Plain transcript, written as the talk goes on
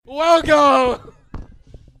Welcome.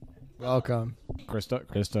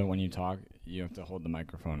 Christa, when you talk, you have to hold the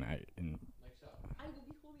microphone and I will be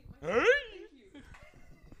holding my Thank you.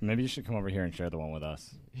 maybe you should come over here and share the one with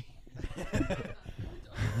us.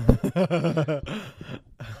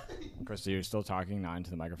 Christa, you're still talking, not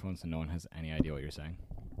into the microphone, so no one has any idea what you're saying.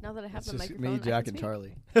 Now that I have It's the just microphone, me, Jack, I and can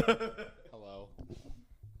Charlie. Hello.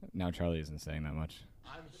 Now Charlie isn't saying that much.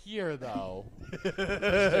 I'm here though. speak. When I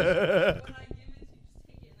give it, you just take it and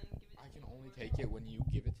then give it. I can only take it when you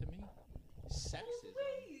give it to me. Sexism.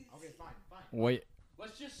 Always. Okay, fine. Wait,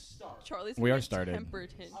 Let's just start. Charlie's We gonna are started. temper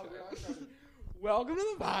tantrum. Welcome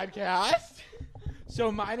to the podcast.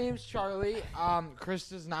 So my name's Charlie.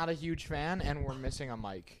 Christa's not a huge fan, and we're missing a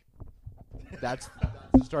mic. That's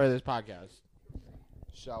the story of this podcast.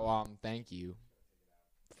 So thank you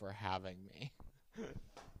for having me. You're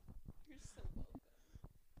so welcome.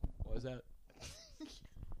 What was that?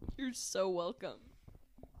 You're so welcome.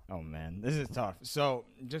 oh man, this is tough. So,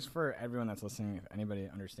 just for everyone that's listening, if anybody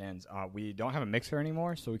understands, we don't have a mixer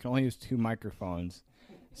anymore, so we can only use 2 microphones.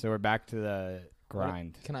 So we're back to the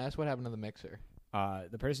grind. Can I ask what happened to the mixer?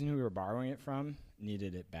 The person who we were borrowing it from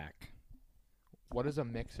needed it back. What does a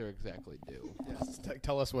mixer exactly do? Yes,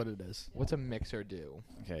 tell us what it is. What's a mixer do?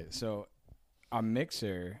 Okay, so a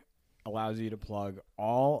mixer allows you to plug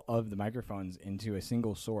all of the microphones into a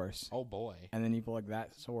single source, Oh boy. and then you plug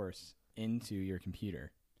that source into your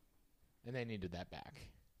computer. And they needed that back.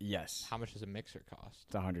 Yes. How much does a mixer cost?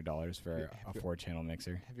 It's $100 for Have a you- 4-channel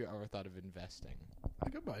mixer. Have you ever thought of investing? I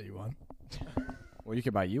could buy you one. Well, you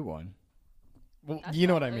could buy you one. Well, That's you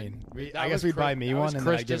know what I valid. mean. That I guess was we'd buy Chris- me that one, was and then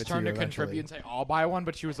Chris I'd give just it to turned you to contribute eventually. and say, I'll buy one,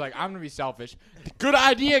 but she was like, I'm going to be selfish. Good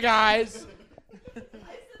idea, guys. I said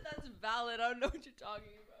that's valid. I don't know what you're talking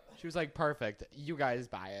about. She was like, perfect. You guys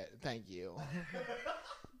buy it. Thank you.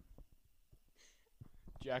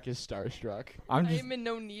 Jack is starstruck. I'm I just. am in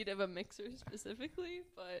no need of a mixer specifically,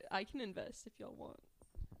 but I can invest if y'all want.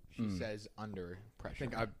 She says under I pressure.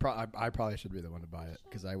 think I probably should be the one to buy it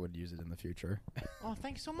because I would use it in the future. Oh,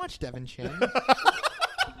 thanks so much, Devin Chin.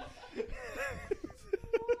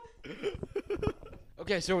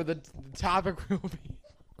 Okay, so the topic will be...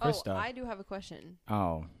 Christa. Oh, I do have a question.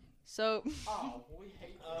 Oh. So, Oh, we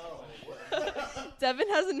hate Devin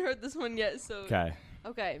hasn't heard this one yet, so... Okay.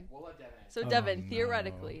 Okay. We'll let Devin So, Oh, Devin, no.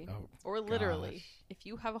 theoretically, Oh, or literally, gosh. if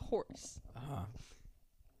you have a horse,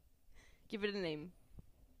 give it a name.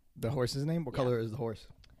 The horse's name? What Yeah. color is the horse?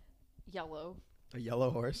 Yellow. A yellow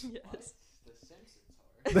horse? Yes. The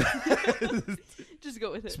Simpsons horse. Just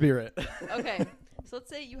go with it. Spirit. Okay. So, let's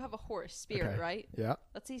say you have a horse, Spirit, Okay. right? Yeah.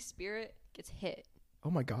 Let's say Spirit gets hit. Oh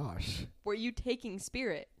my gosh. Were you taking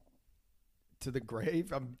Spirit? To the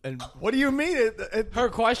grave? And what do you mean? Her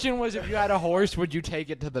question was, if you had a horse, would you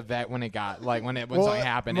take it to the vet when it got when Well, something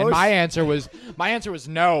happened? And most- my answer was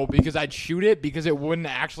no, because I'd shoot it because it wouldn't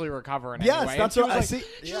actually recover in any Yes, way. that's And what I was see. like,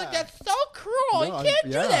 She's like, Yeah. that's so cruel. No, you can't do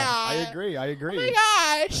yeah, that. I agree. Oh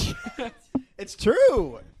my gosh. It's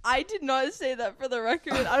true. I did not say that for the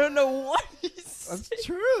record. I don't know what he said. That's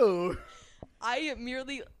true. I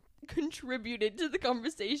merely contributed to the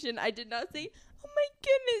conversation. I did not say, oh my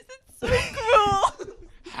goodness, it's so cruel.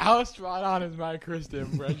 How spot on is my Christa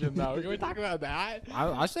impression, though? Can we talk about that?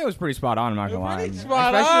 I say it was pretty spot on, I'm not going to lie. Pretty Especially,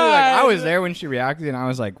 spot like, I on. was there when she reacted, and I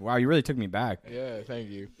was like, wow, you really took me back. Yeah, thank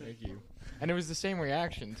you. Thank you. And it was the same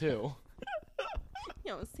reaction, too.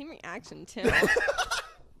 You know, same reaction, too.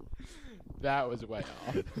 That was way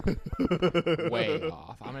off. Way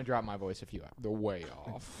off. I'm going to drop my voice if you... They're way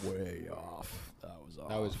off. Way off. That was off.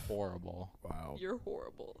 That was horrible. Wow. You're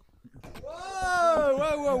horrible.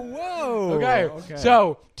 Whoa. Okay,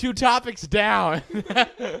 so 2 topics down.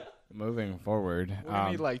 Moving forward,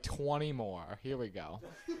 We need like 20 more. Here we go.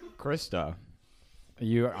 Christa,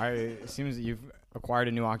 it seems that you've acquired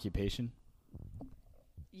a new occupation.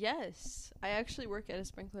 Yes, I actually work at a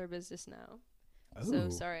sprinkler business now. So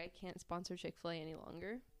Ooh. sorry, I can't sponsor Chick-fil-A any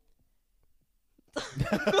longer.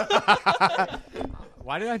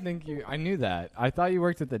 Why did I think you? I knew that. I thought you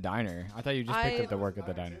worked at the diner. I thought you just picked up the work at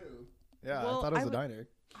the diner. Yeah, Well, I thought it was I a diner.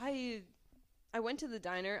 I went to the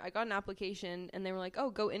diner. I got an application, and they were like, "Oh,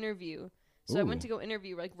 go interview." So I Ooh. went to go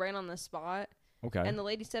interview, like right on the spot. Okay. And the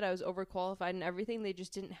lady said I was overqualified and everything. They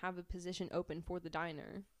just didn't have a position open for the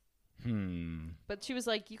diner. But she was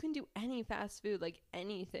like, "You can do any fast food, like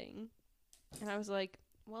anything." And I was like,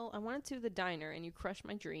 "Well, I wanted to do the diner, and you crushed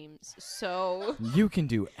my dreams. So You can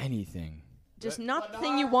do anything. just not the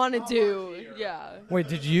thing you want to do." Yeah. Wait,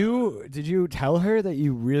 did you tell her that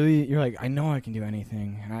you're like, I know I can do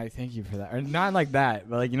anything, and I thank you for that, or not like that,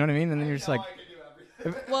 but like, you know what I mean? And then you're just like,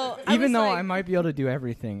 Well, even though like, I might be able to do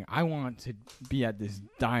everything, I want to be at this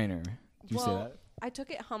diner. Did you say Well, that? I took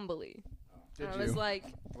it humbly. Did I was like,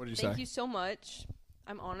 What did you thank say? you so much.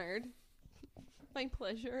 I'm honored. My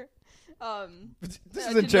pleasure. This I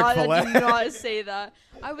isn't did not- Chick-fil-A. I did not say that.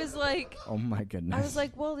 I was like, Oh my goodness. I was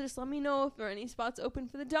like, well, just let me know if there are any spots open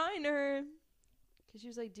for the diner. Because she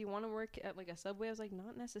was like, do you want to work at like a Subway? I was like,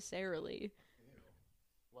 not necessarily.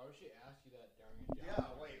 Why would she ask you that during a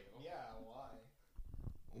job interview? Why?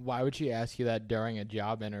 Why would she ask you that during a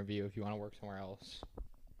job interview if you want to work somewhere else?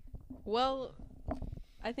 Well,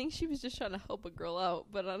 I think she was just trying to help a girl out,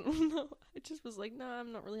 but I don't know. I just was like, nah,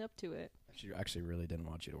 I'm not really up to it. She actually really didn't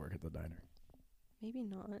want you to work at the diner. Maybe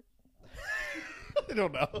not. I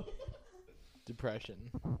don't know.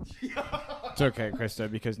 Depression. It's okay, Christa,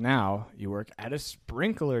 because now you work at a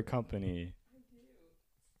sprinkler company.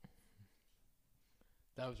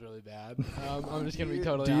 That was really bad. I'm just gonna be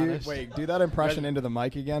totally do you, honest. Wait, do that impression into the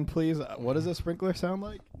mic again, please. What does a sprinkler sound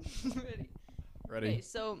like? Ready? Ready? Okay,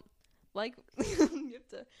 so, like, you have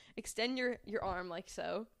to extend your arm like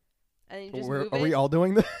so, and then you just move Are it we all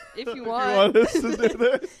doing this? if you You want. want us to do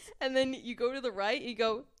this? And then you go to the right, you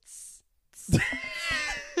go...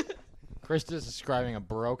 Christa's describing a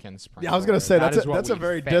broken sprinkler. Yeah, I was gonna say That is what that's a we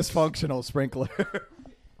very fix. dysfunctional sprinkler.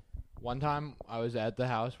 One time I was at the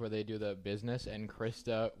house where they do the business, and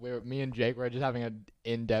Christa, me and Jake were just having an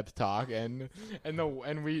in-depth talk, and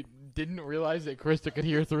we didn't realize that Christa could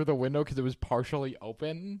hear through the window because it was partially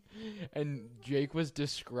open, and Jake was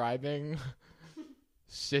describing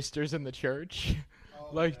sisters in the church,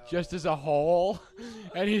 just as a whole,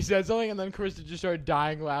 and he said something, and then Christa just started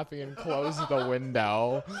dying laughing and closed the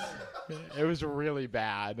window. It was really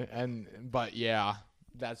bad, but yeah,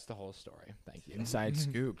 that's the whole story. Thank you. Inside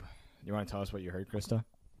scoop. You want to tell us what you heard, Christa?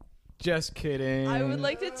 Just kidding. I would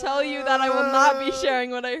like to tell you that I will not be sharing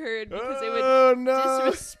what I heard because it would Oh no!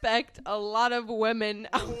 disrespect a lot of women.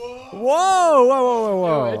 Whoa, whoa, whoa,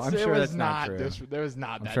 whoa! No, I'm sure that's not true. There was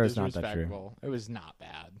not I'm that sure it's not that true. disrespectful. It was not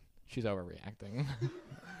bad. She's overreacting.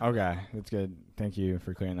 Okay, that's good. Thank you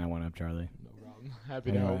for clearing that one up, Charlie. No problem.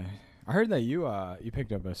 Happy to help. Anyway, I heard that you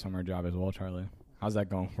picked up a summer job as well, Charlie. How's that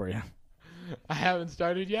going for you? I haven't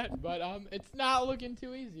started yet, but it's not looking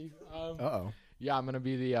too easy. Uh-oh. Yeah, I'm gonna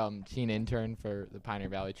be the teen intern for the Pioneer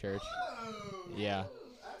Valley Church. Yeah.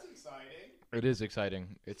 That's exciting. It is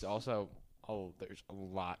exciting. It's also there's a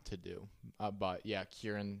lot to do. But yeah,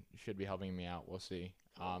 Kieran should be helping me out. We'll see.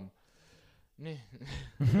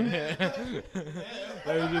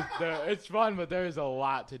 It's fun, but there's a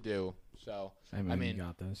lot to do. So I mean, you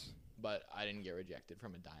got this. but I didn't get rejected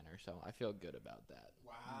from a diner, so I feel good about that.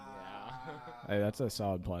 Wow. Yeah. Hey, that's a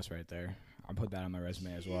solid plus right there. I'll put that on my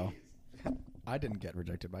resume as well. I didn't get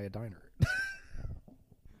rejected by a diner.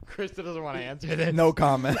 Krista doesn't want to answer this. No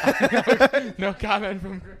comment. No comment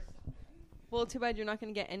from Krista. Well, too bad you're not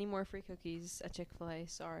going to get any more free cookies at Chick-fil-A.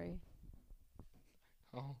 Sorry.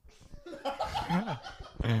 Oh.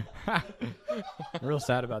 Real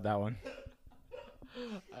sad about that one.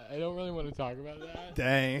 I don't really want to talk about that.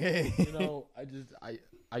 Dang. You know,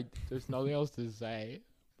 I there's nothing else to say,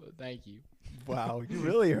 but thank you. Wow, you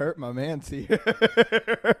really hurt my man here.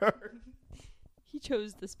 He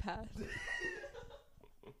chose this path.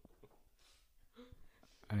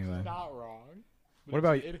 Anyway, Not wrong. What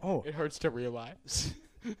about it? oh. It hurts to realize.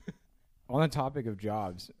 on the topic of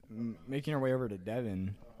jobs, making our way over to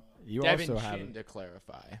Devon, you Devin also have Chin, to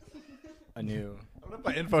clarify. a new. I don't know if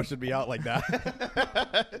my info should be out like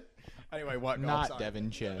that. Anyway, what? No, I'm Not sorry.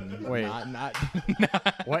 Devin Chin. Wait. Not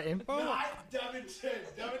What info? Devin Chin.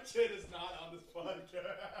 Devin Chin is not on this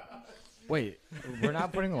podcast. Wait, we're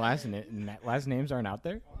not putting last names aren't out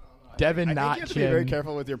there. Devin I Not think you have to be very Chin.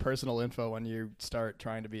 careful with your personal info when you start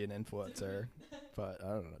trying to be an influencer. But I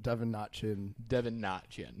don't know. Devin Not Chin Devin Not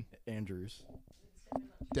Chin. Andrews.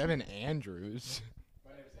 Devin Andrews.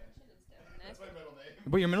 That's my middle name.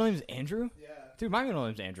 But your middle name's Andrew? Yeah. Dude, my middle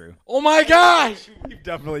name's Andrew. Oh my gosh! We've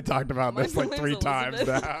definitely talked about My this like middle 3 name's times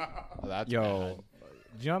Elizabeth. now. Oh, that's Yo,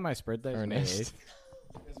 do you know my birthday? Ernest.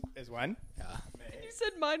 Is when? You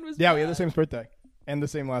said mine was Yeah, we bad. have the same birthday and the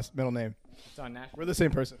same last middle name. It's on National. We're the same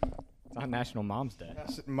person. It's on National Mom's Day.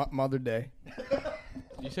 Mother Day.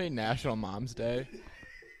 Did you say National Mom's Day?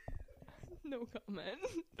 No comment.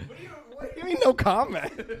 What do you mean no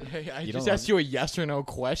comment? I You just don't asked you a yes or no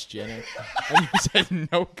question, and you said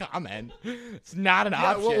no comment. It's not an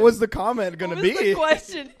option. What was the comment going What to was be? the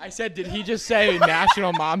question? I said, did he just say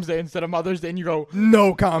National Mom's Day instead of Mother's Day? And you go,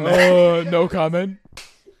 No comment. no comment.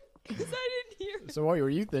 Because I didn't hear. So what were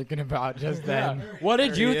you thinking about just then? What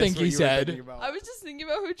did you think he said? I was just thinking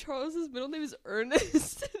about how Charles's middle name is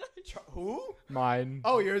Ernest. Who? Mine.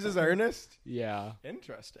 Oh, yours is Ernest? Yeah.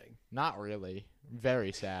 Interesting. Not really.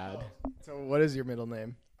 Very sad. So what is your middle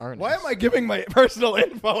name? Ernest. Why am I giving my personal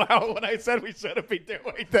info out when I said we shouldn't be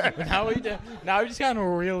doing that? Now we just gotten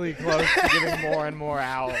really close to giving more and more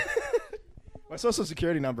out. My social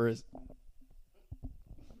security number is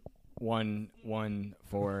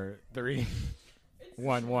 1143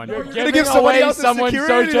 11. You're gonna giving give somebody away else's someone's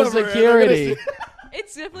security social number, and they're gonna security.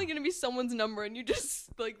 It's definitely gonna be someone's number, and you just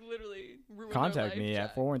like literally ruin Contact their me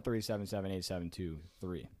life. at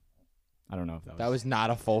 413-778-723. I don't know if That was not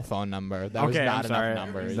a full phone number. That was okay, not I'm sorry. enough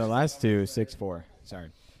numbers. The last two, 64. Sorry.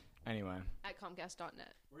 Anyway. At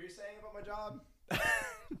Comcast.net. Were you saying about my job?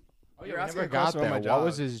 Oh, You're you asking never a got question there. about my What job.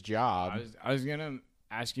 was his job? I was gonna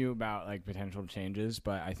ask you about like potential changes,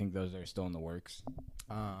 but I think those are still in the works.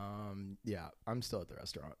 Yeah, I'm still at the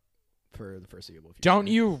restaurant for the foreseeable future. Don't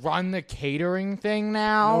you run the catering thing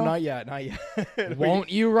now? No, not yet. Not yet. Won't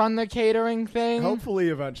you run the catering thing? Hopefully,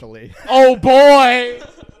 eventually. Oh boy!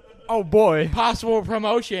 Oh boy. Possible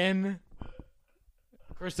promotion.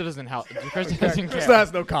 Krista doesn't help. Krista doesn't care. Krista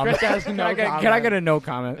has no comment. Krista has no comment. Can I get a no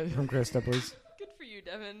comment from Christa, please? Good for you,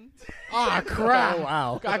 Devin. Ah, crap. Oh,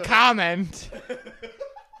 wow. A comment.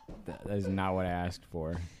 That is not what I asked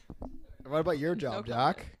for. What about your job, No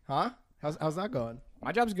Jack? Huh? How's that going?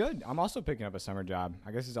 My job's good. I'm also picking up a summer job.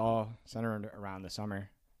 I guess it's all centered around the summer.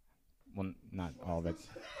 Well, not all of it.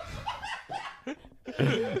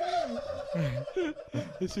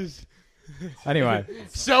 This is. Anyway,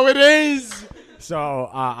 So it is. so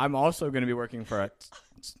I'm also going to be working for a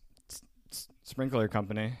sprinkler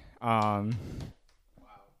company. I'm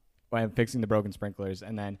fixing the broken sprinklers,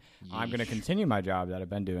 and then I'm going to continue my job that I've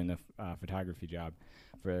been doing, the photography job,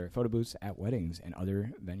 for photo booths at weddings and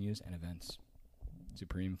other venues and events.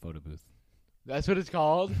 Supreme Photo Booth. That's what it's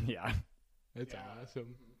called. Yeah. That's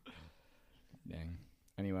awesome. Dang.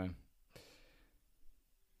 Anyway.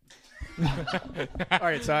 All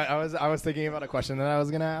right, so I was thinking about a question that I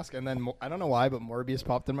was gonna ask, and then I don't know why, but Morbius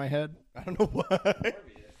popped in my head. I don't know why.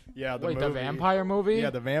 Yeah, the Wait, movie. the vampire movie? Yeah,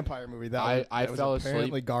 the vampire movie. That I was fell apparently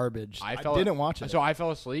asleep. garbage. I fell- didn't watch it. So I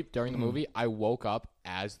fell asleep during the movie. I woke up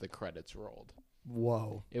as the credits rolled.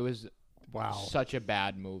 Whoa! It was Wow. such a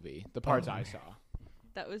bad movie. The parts I saw.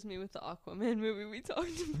 That was me with the Aquaman movie we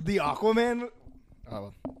talked about. The Aquaman.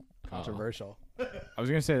 Oh, controversial. I was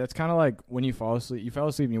going to say, that's kind of like when you fall asleep. You fell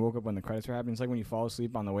asleep and you woke up when the credits were happening. It's like when you fall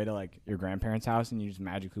asleep on the way to like your grandparents' house and you just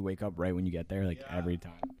magically wake up right when you get there, like every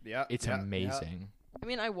time. Yeah, It's amazing. I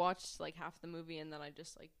mean, I watched like half the movie, and then I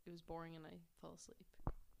just like it was boring, and I fell asleep.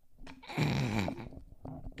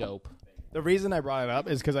 Dope. The reason I brought it up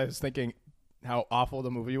is because I was thinking how awful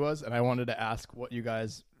the movie was, and I wanted to ask what you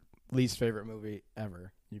guys' least favorite movie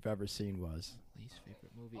ever you've ever seen was. Least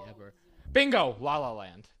favorite movie ever. Bingo! La La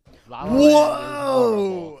Land. La La Land is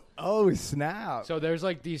horrible. Whoa! Oh snap! So there's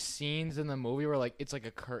like these scenes in the movie where like it's like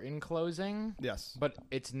a curtain closing, Yes, but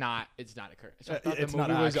it's not a curtain. So I thought it's the not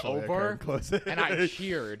movie was actually a over, curtain closing. and I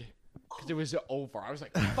cheered because it was over. I was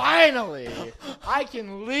like, finally, I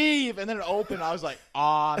can leave. And then it opened. I was like,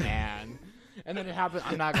 aw, man. And then it happened.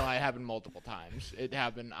 I'm not gonna lie, it happened multiple times. It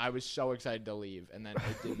happened. I was so excited to leave, and then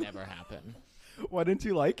it did never happen. Why didn't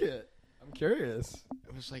you like it? I'm curious.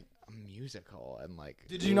 It was like a musical, and like.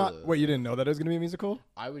 Did you not? Wait, you didn't know that it was gonna be a musical?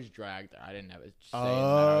 I was dragged. I didn't have a say in that.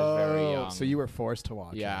 I was very young. So you were forced to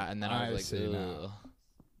watch. Yeah, it. and then I was like, see ugh.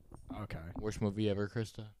 now. Okay. Worst movie ever,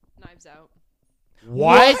 Krista? Knives Out.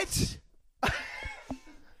 What?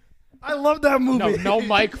 I love that movie. No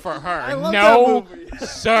mic for her. I love No, that movie.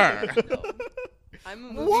 sir. I'm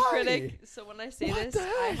a movie Why? critic, so when I say What this, the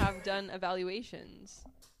I heck? have done evaluations.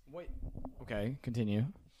 Wait. Okay, continue.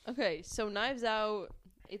 Okay, so Knives Out,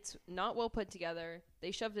 it's not well put together.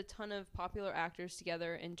 They shoved a ton of popular actors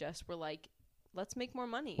together and just were like, let's make more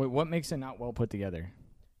money. Wait, what makes it not well put together?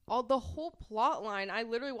 The whole plot line. I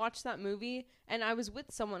literally watched that movie, and I was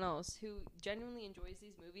with someone else who genuinely enjoys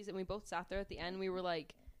these movies, and we both sat there at the end. We were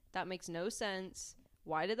like, that makes no sense.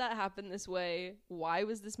 Why did that happen this way? Why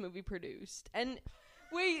was this movie produced? And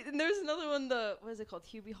wait, and there's another one, what is it called?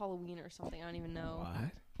 Hubie Halloween or something. I don't even know.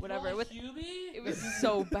 What? Whatever. Hubie? It was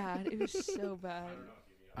so bad. It was so bad.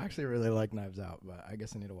 I actually really like Knives Out, but I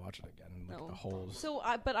guess I need to watch it again and look at No. the holes. So,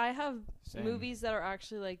 but I have Same. movies that are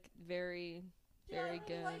actually like very, very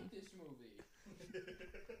good. like this movie.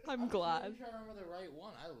 I'm glad. I'm trying to remember the right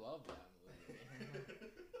one. I love that movie.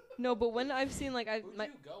 No, but when I've seen like Who'd you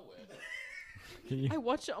go with? I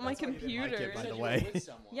watched it on my That's why you didn't like computer. it, by You the said you way. were with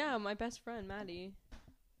someone. Yeah, my best friend Maddie.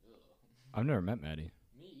 I've never met Maddie.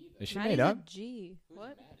 Me either. Is she Maddie's made up? a G. Who's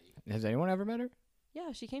What? Maddie? Has anyone ever met her?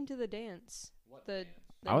 Yeah, she came to the dance. What The dance?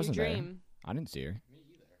 the I new wasn't there. dream. I didn't see her. Me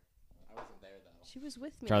either. I wasn't there though. She was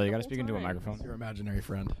with me. Charlie, you the gotta whole speak into a time. microphone. It's your imaginary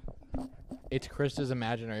friend. It's Krista's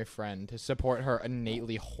imaginary friend to support her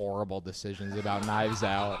innately horrible decisions about Knives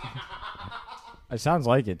Out. It sounds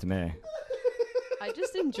like it to me. I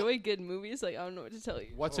just enjoy good movies. Like I don't know what to tell you.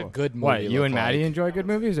 What's a good movie? What, you look and Maddie like? enjoy good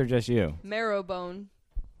movies or just you? Marrowbone.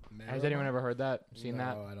 Has anyone ever heard that? Seen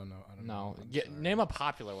that? No, I don't know. I don't No. know. I'm sorry. Name a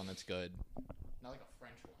popular one that's good. Not like a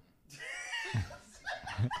French one.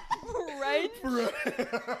 Right?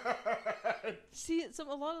 See, a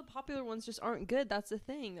lot of the popular ones just aren't good. That's the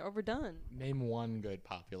thing. They're overdone. Name one good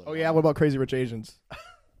popular Oh one. yeah, what about Crazy Rich Asians?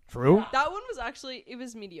 True. That one was actually, it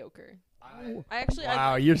was mediocre.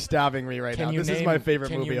 Wow, you're stabbing me right now. This is my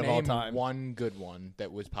favorite movie of all time. One good one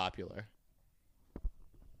that was popular.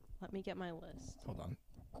 Let me get my list. Hold on.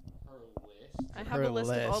 Her list. I have Her a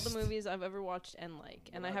list of all the list. movies I've ever watched and like,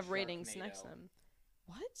 and I have ratings next to them.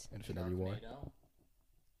 What? Infinity War.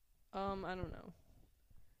 I don't know.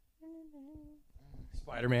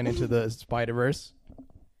 Spider-Man Into the Spider-Verse.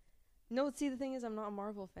 No, see, the thing is, I'm not a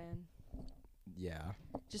Marvel fan. Yeah.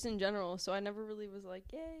 Just in general, so I never really was like,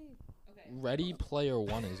 yay. Okay. Ready Player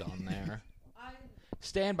One is on there.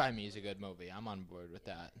 Stand By Me is a good movie. I'm on board with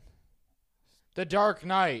that. The Dark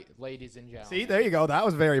Knight, ladies and gentlemen. See, there you go. That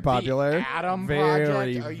was very popular. The Adam very,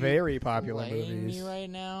 Project. Are very you popular playing movies. me right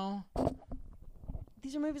now?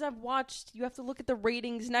 These are movies I've watched. You have to look at the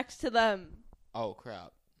ratings next to them. Oh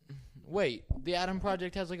crap! Wait, the Adam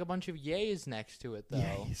Project has like a bunch of yays next to it though.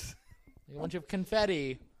 Yes. Like a bunch of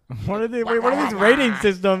confetti. What are these rating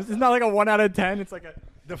systems? It's not like a 1 out of 10. It's like a.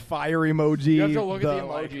 The fire emoji. You have to look at the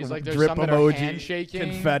emojis. Like there's some that are handshaking.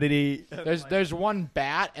 Confetti. There's one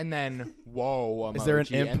bat and then whoa emoji. Is there an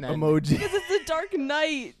imp and then, emoji? Because it's the Dark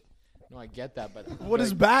Knight. No, I get that, but What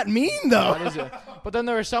does bat mean though? what is it? But then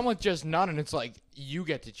there are some with just none, and it's like you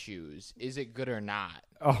get to choose. Is it good or not?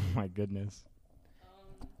 Oh my goodness.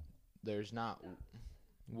 There's not.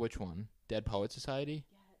 Which one? Dead Poet Society?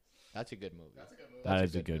 That's a good movie. That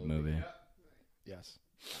is a good movie. Yes.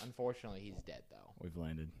 Unfortunately, he's dead though. We've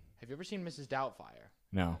landed. Have you ever seen Mrs. Doubtfire?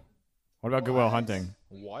 No. What about Good Will Hunting?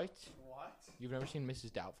 What? You've never seen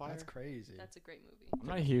Mrs. Doubtfire? That's crazy. That's a great movie. I'm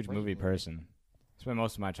not a huge Great movie movie. person. I spent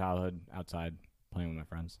most of my childhood outside playing with my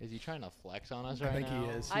friends. Is he trying to flex on us I right think now? he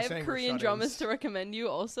is. I He's have saying we're Korean shut-ins. dramas to recommend you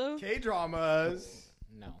also. K-dramas.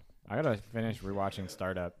 No. I gotta finish rewatching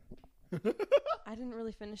Startup. I didn't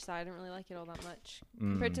really finish that. I didn't really like it all that much.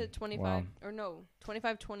 Compared to 25, or no,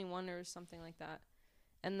 25-21 or something like that.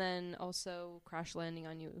 And then also Crash Landing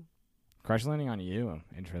on You. Crash Landing on You.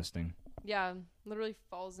 Interesting. Yeah, literally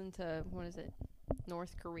falls into, what is it,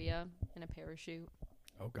 North Korea in a parachute.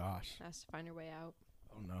 Oh gosh. Has to find her way out.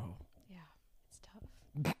 Oh no. Yeah, it's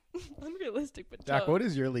tough. Unrealistic, but Jack, tough. what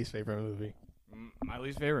is your least favorite movie? My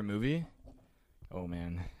least favorite movie? Oh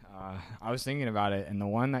man. I was thinking about it, and the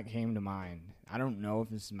one that came to mind, I don't know if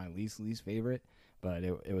this is my least favorite, but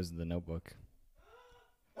it was The Notebook.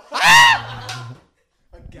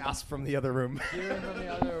 A gasp from the other room. You're from the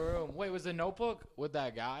other room. Wait, was the Notebook with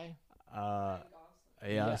that guy?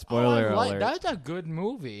 Yeah, spoiler Oh, alert. that's a good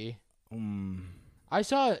movie. I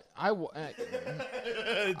saw it.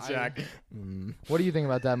 Jack. What do you think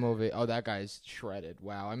about that movie? Oh, that guy's shredded.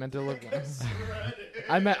 Wow, I meant to look.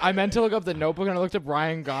 I meant to look up The Notebook, and I looked up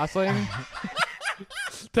Ryan Gosling.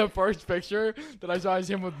 The first picture that I saw is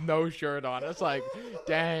him with no shirt on. It's like,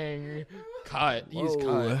 dang, cut. He's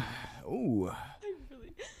cut. Ooh.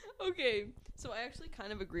 Okay, so I actually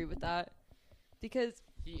kind of agree with that. Because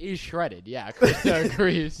He is shredded. Yeah, Christa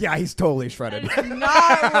agrees. Yeah, he's totally shredded. that is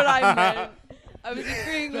not what I meant. I was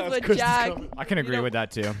agreeing with That's what Krista's Jack. comment. I can agree know- with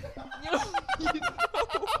that too. You know,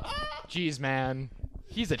 Jeez, man,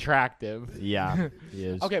 he's attractive. Yeah, he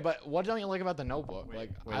is. Okay, but what don't you like about The Notebook?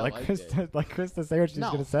 Wait, I let liked Krista, it. let Krista say what she's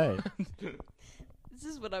No. gonna say. this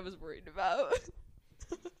is what I was worried about.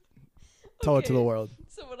 Tell it to the Okay, world.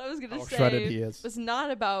 So what I was gonna How shredded say he is. was not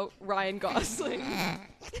about Ryan Gosling.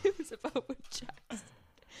 It was about what Jack said.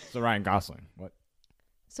 So Ryan Gosling, what?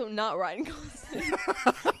 So not Ryan Gosling.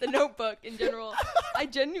 The Notebook in general. I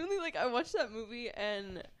genuinely I watched that movie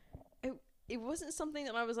and it wasn't something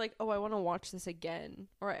that I was like, oh, I want to watch this again,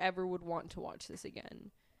 or I ever would want to watch this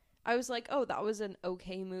again. I was like, oh, that was an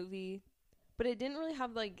okay movie, but it didn't really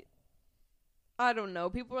have I don't know.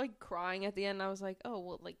 People were crying at the end. And I was like, oh,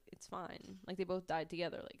 well, it's fine. They both died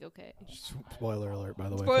together. Okay. Spoiler alert, by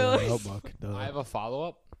the way. Spoilers. For the Notebook. Duh. I have a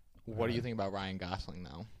follow-up. What do you think about Ryan Gosling,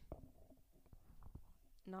 though?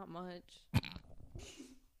 Not much.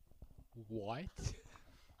 What?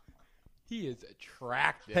 He is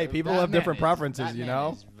attractive. Hey, people That have man different is- preferences, that you man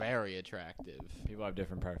know? is very attractive. People have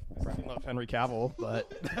different preferences. I love Henry Cavill,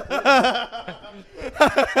 but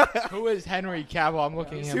Who is Henry Cavill? I'm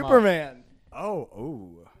looking him up. Superman.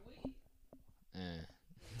 Oh. Eh.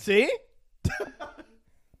 See? Oh,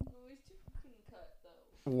 he's too clean cut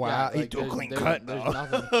though. Wow, Yeah, he like, took there's- clean there's- cut there's though.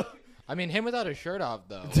 nothing. I mean, him without a shirt off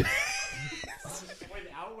though. Did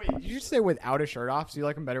you just say without a shirt off? So you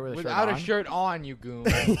like him better with a Without shirt a on? shirt on, you goon.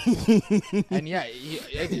 And yeah,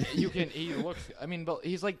 he looks. I mean, but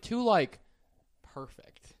he's like too like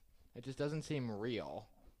perfect. It just doesn't seem real.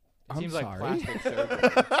 It I'm seems sorry. like plastic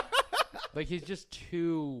surgery. Like he's just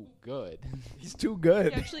too good. He's too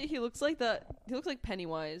good. He looks like he looks like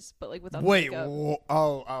Pennywise, but like without Wait, the makeup.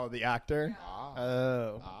 oh, the actor? Ah,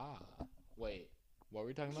 Oh. wait. What were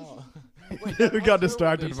we talking about? We got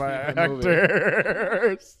distracted by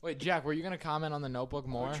actors. Wait, Jack, were you gonna comment on The Notebook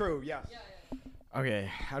more? True, yes. Okay,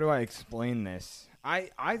 how do I explain this?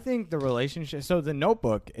 I think the relationship. So the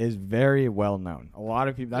Notebook is very well known. A lot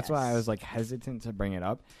of people. That's why I Yes. was like hesitant to bring it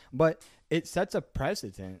up, but it sets a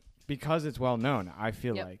precedent because it's well known. I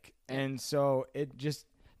feel Yep. like, and so it just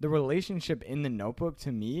the relationship in the Notebook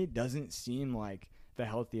to me doesn't seem like the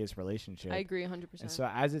healthiest relationship. I agree 100%. And so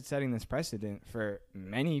as it's setting this precedent for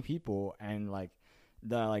many people and like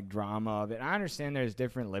the like drama of it, I understand there's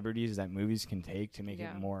different liberties that movies can take to make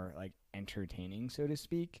it more like entertaining, so to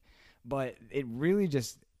speak. But it really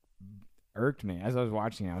just irked me as I was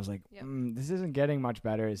watching it. I was like, this isn't getting much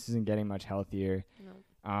better. This isn't getting much healthier.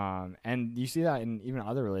 No. And you see that in even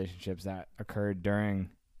other relationships that occurred during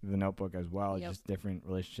the Notebook as well. Yep. Just different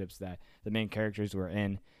relationships that the main characters were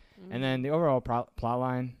in. Mm-hmm. And then the overall plot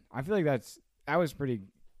line, I feel like that was pretty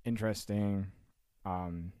interesting.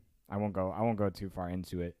 I won't go too far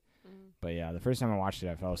into it, but yeah, the first time I watched it,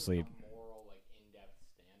 I fell asleep.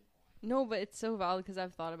 No, but it's so valid because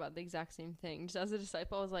I've thought about the exact same thing. Just as a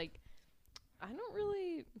disciple, I was like, I don't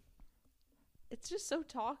really. It's just so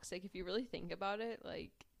toxic if you really think about it. Like,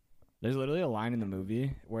 There's literally a line in the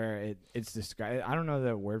movie where it's described. I don't know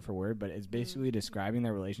the word for word, but it's basically describing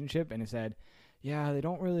their relationship, and it said, "Yeah, they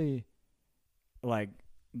don't really like.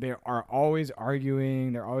 They are always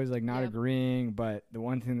arguing. They're always like not agreeing. But the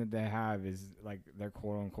one thing that they have is like their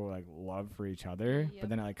quote unquote like love for each other. Yep. But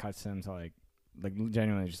then it like cuts them to like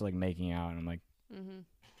genuinely just like making out, and I'm like, mm-hmm.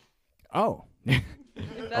 oh, If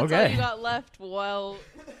that's all Okay. you got left, well,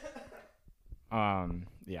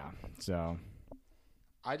 yeah. So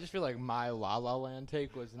I just feel like my La La Land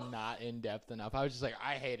take was not in depth enough. I was just like,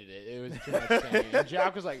 I hated it. It was too much singing. And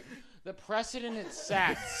Jack was like, the precedent it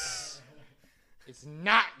sets, it's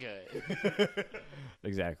not good.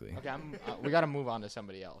 exactly. Okay, we got to move on to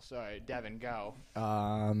somebody else. All right, Devin, go.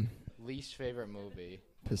 Least favorite movie.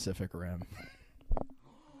 Pacific Rim.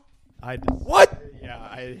 What? Yeah,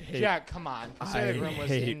 I hate Jack, come on. Pacific Rim was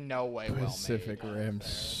hate in no way well made. Pacific Rim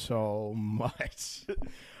so much.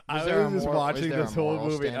 I there a was just was watching there a this whole moral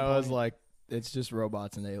movie and I was standpoint? like, it's just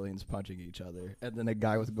robots and aliens punching each other. And then a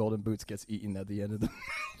guy with golden boots gets eaten at the end of the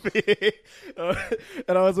movie.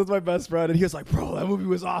 And I was with my best friend and he was like, bro, that movie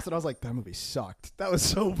was awesome. I was like, that movie sucked. That was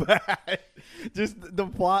so bad. Just the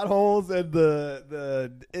plot holes and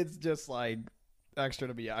it's just like extra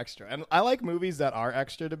to be extra. And I like movies that are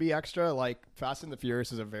extra to be extra. Like Fast and the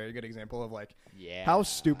Furious is a very good example of like how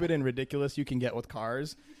stupid and ridiculous you can get with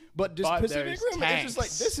cars. But just Pacific there's Rim, it's just like,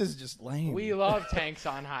 tanks. this is just lame. We love tanks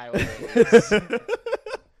on highways.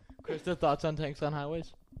 Krista, thoughts on tanks on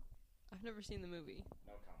highways? I've never seen the movie.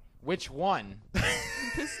 Which one?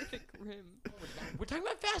 Pacific Rim. We're talking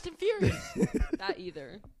about Fast and Furious. That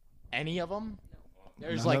either. Any of them?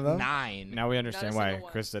 There's None like of them? 9. Now we understand why single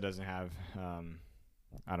one. Krista doesn't have.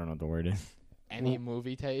 I don't know what the word is. Any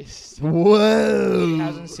movie taste? Whoa. He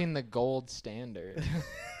hasn't seen The Gold Standard.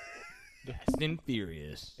 Fast and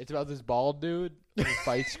Furious. It's about this bald dude who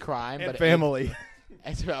fights crime, And but family.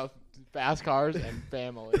 It's about fast cars and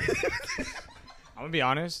family. I'm gonna be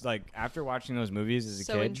honest. Like after watching those movies as a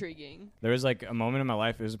So kid, intriguing. there was like a moment in my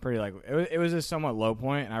life. It was a pretty like it was a somewhat low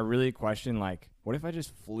point, and I really questioned like, what if I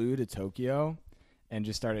just flew to Tokyo and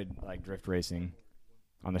just started like drift racing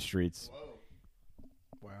on the streets?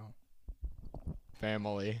 Wow.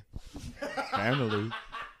 Family. Family.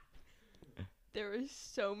 There are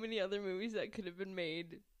so many other movies that could have been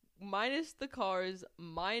made, minus the cars,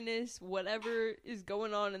 minus whatever is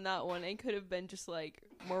going on in that one. It could have been just like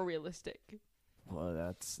more realistic.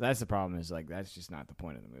 Well, that's the problem. Is like that's just not the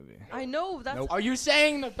point of the movie. I know that's. Are you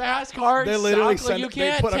saying the fast cars They literally suck? Like you they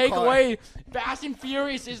can't put a take car- away Fast and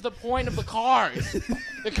Furious is the point of the cars.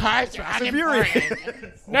 The cars are Fast and Furious.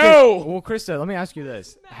 unimportant. No. Well, Krista, let me ask you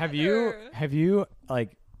this: Have you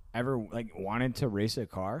like ever like wanted to race a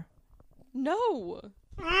car? No.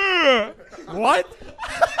 What?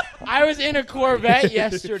 I was in a Corvette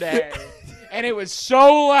yesterday, and it was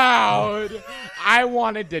so loud. I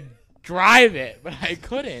wanted to drive it, but I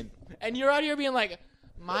couldn't. And you're out here being like,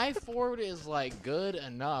 my Ford is like good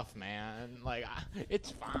enough, man. Like,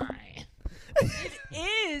 it's fine. It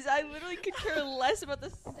is. I literally could care less about the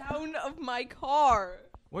sound of my car.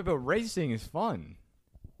 Wait, but racing is fun.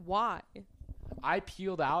 Why? I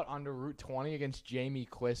peeled out onto Route 20 against Jamie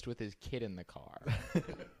Quist with his kid in the car.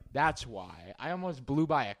 That's why. I almost blew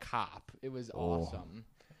by a cop. It was awesome.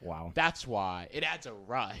 Wow. That's why. It adds a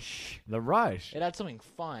rush. The rush. It adds something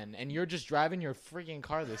fun. And you're just driving your freaking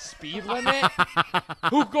car the speed limit?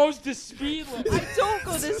 Who goes to speed limit? I don't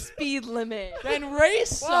go the speed limit. Then race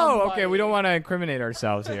somebody. Whoa, okay, we don't want to incriminate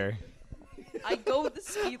ourselves here. I go the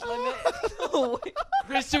speed limit. No way.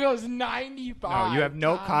 Christa goes 95. No, you have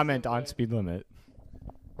no times comment a on minute. speed limit.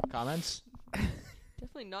 Comments?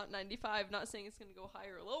 Definitely not 95. Not saying it's going to go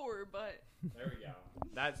higher or lower, but... There we go.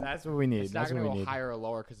 That's what we need. It's not That's going what to we go need. higher or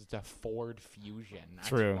lower because it's a Ford Fusion. That's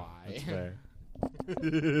True. why. That's fair.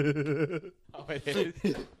 Oh, it is?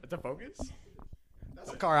 It's a Focus?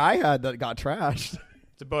 That's the car I had that got trashed.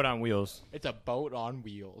 It's a boat on wheels. It's a boat on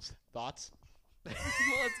wheels. Thoughts? Well,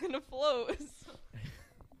 it's going to float.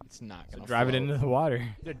 It's not going to Drive it into the water.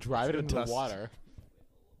 drive it Let's into go the test. water.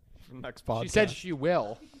 Next podcast. She said she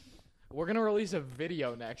will. We're going to release a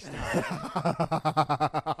video next time.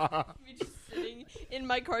 Me just sitting in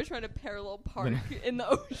my car trying to parallel park in the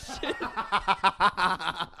ocean.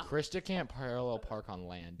 Krista can't parallel park on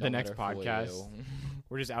land. The Don't next let her fool podcast. you.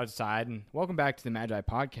 We're just outside, and welcome back to the Magi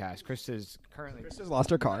Podcast. Krista's currently Krista's lost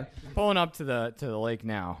her car. pulling up to the lake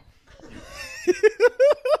now.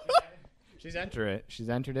 She's entered it. She's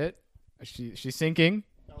entered it. She's sinking,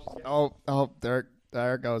 Oh, there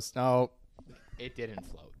it goes. Oh, It didn't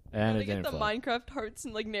float. and I it get didn't the float. Minecraft hearts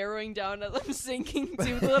and like narrowing down as I'm sinking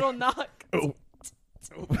to the little knock.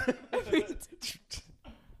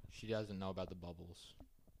 She doesn't know about the bubbles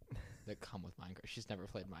that come with Minecraft. She's never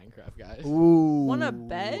played Minecraft, guys. ooh. Wanna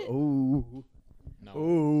bet? Ooh. No.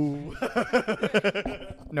 Ooh.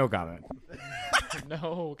 No comment.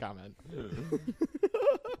 No comment.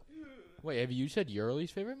 Wait, have you said your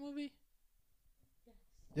least favorite movie?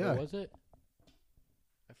 Yeah. What was it?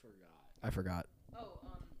 I forgot. I forgot. Oh,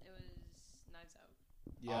 it was Knives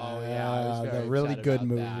Out. Oh, yeah. I was the very really upset good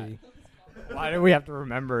about that. movie. Why do we have to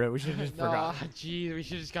remember it? We should just No, forgot. geez, we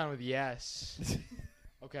should have just gone with yes.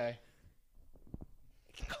 Okay.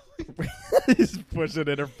 He's pushing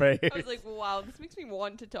in her face. I was like, wow, this makes me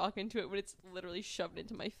want to talk into it when it's literally shoved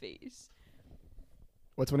into my face.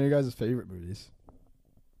 What's one of your guys' favorite movies?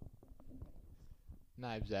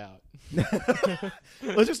 Knives Out.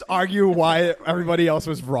 Let's just argue why everybody else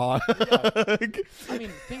was wrong. I mean,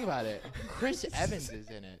 think about it. Chris Evans is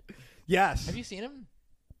in it. Yes. Have you seen him?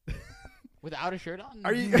 Without a shirt on?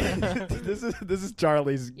 Are you? this is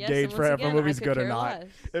Charlie's Yes, gauge and for once if a again, movie's I could good or care not. less.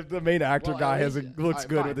 If the main actor Well, guy at has least- looks alright,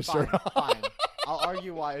 good fine, with a fine, shirt on. Fine. I'll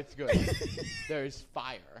argue why it's good. There's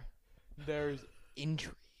fire. There's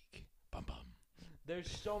intrigue. Bum bum. There's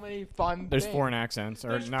so many fun There's things. foreign accents, or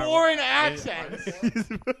There's not foreign accents.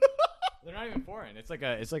 They're not even foreign. It's like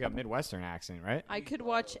a Midwestern accent, right? I could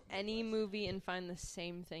watch any movie and find the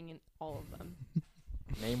same thing in all of them.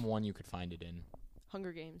 Name one you could find it in.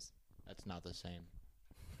 Hunger Games. That's not the same.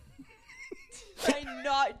 Why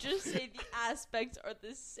not just say the aspects are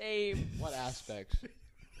the same? What aspects?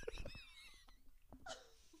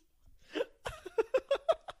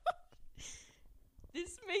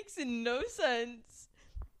 This makes no sense.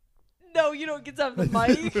 No, you don't get off the mic.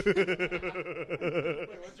 Wait,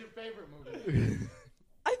 what's your favorite movie?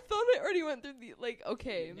 I thought I already went through the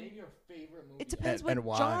okay. Name your favorite movie. It depends what and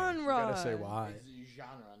why? genre. You gotta say why. It's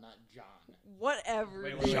genre, not John. Whatever.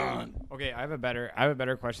 Wait, dude. John. Okay, I have a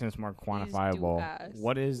better question that's more quantifiable. ask.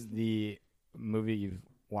 What is the movie you've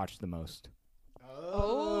watched the most?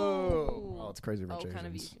 Oh. Oh, it's Crazy Rich Oh, Asians. kind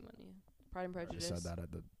of easy money. Pride and I Prejudice. just said that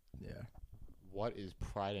at the What is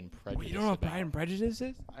Pride and Prejudice? You don't know what about? Pride and Prejudice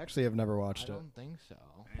is? I actually have never I watched it. don't think so.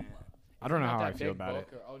 I don't know Not how I that feel big about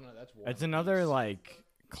it. book or- oh no, that's War It's and another Peace. like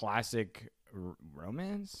classic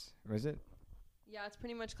romance, or is it? Yeah, it's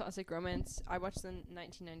pretty much classic romance. I watched the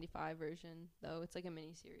 1995 version, though. It's like a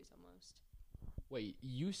mini series almost. Wait,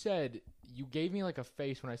 you said you gave me like a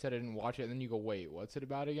face when I said I didn't watch it, and then you go, "Wait, what's it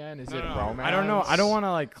about again? Is it romance?" I don't know. I don't want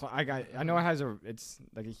to like. I know it has a. It's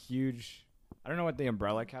like a huge. I don't know what the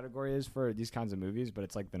umbrella category is for these kinds of movies, but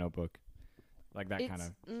it's like The Notebook, like that kind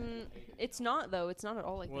of. It's not though. It's not at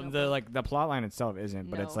all like. Well, The the Notebook. like the plot line itself isn't,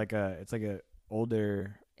 but it's No. like a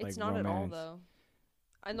older. It's like, not at all romance. though.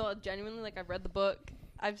 I know genuinely. Like I've read the book.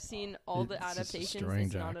 I've seen all the It's just a adaptations. string,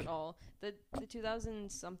 It's not Jack. at all. The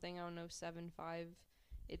 2000 something. I don't know 7-5.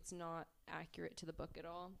 It's not accurate to the book at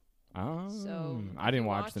all. Oh, So, I if didn't you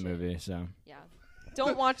watch the watch it- movie, so Yeah.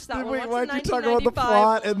 Don't watch that one. Wait, Watch why'd the you talk about the 1995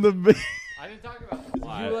 plot and the? I didn't talk about the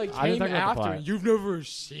plot. I You like didn't came talk about the after plot. and you've never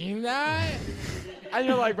seen that? And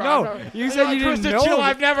you're like, bro, No, I've never- you and said you're like, you didn't Krista, know. chill,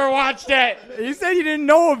 I've never watched it. You said you didn't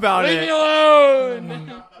know about Leave me it.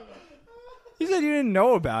 alone. You said you didn't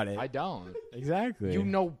know about it. I don't. Exactly. You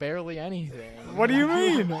know barely anything. What do you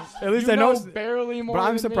mean? At least You I know. barely more. But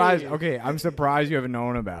I'm than surprised. me. Okay, I'm surprised you haven't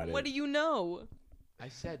known about it. What do you know? I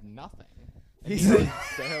said nothing. He He knows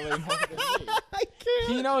barely more than me. I can't.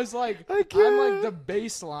 He knows like I I'm can't. like the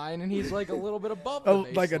baseline, and he's like a little bit above the Oh,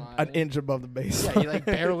 baseline. like an inch above the base. Yeah, he like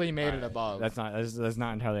barely made it above. That's not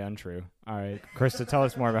entirely untrue. All right, Krista, tell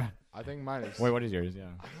us more about. I think mine is. Wait, what is yours? Yeah.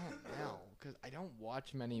 I don't know because I don't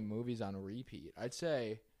watch many movies on repeat. I'd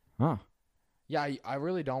say, Huh. yeah, I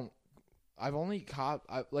really don't. I've only caught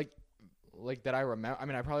like that I remember. I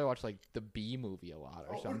mean, I probably watched like the B movie a lot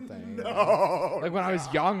or something. No. Like when I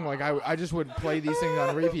was young, like I just would play these things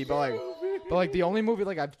on repeat. But like the only movie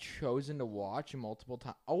like I've chosen to watch multiple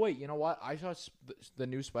times. Oh wait, you know what? I saw the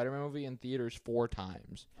new Spider-Man movie in theaters 4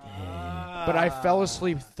 times, but I fell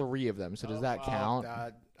asleep 3 of them. So does that count?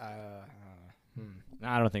 No,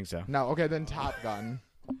 I don't think so. No. Okay, then Top Gun.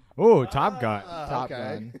 Oh, Top Gun. Top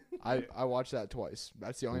okay. Gun. I watched that twice.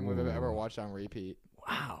 That's the only movie I've ever watched on repeat.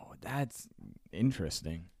 Wow, that's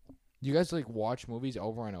interesting. You guys like watch movies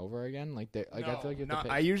over and over again? Like I feel like you have to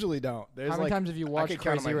pick. I usually don't. There's How many like times have you watched could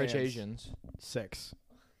count on Crazy my Rich hands. Asians? 6,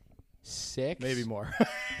 6? maybe more.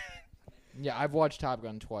 Yeah, I've watched Top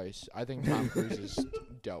Gun twice. I think Tom Cruise is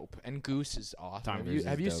dope, and Goose is awesome. Tom have Cruise you, is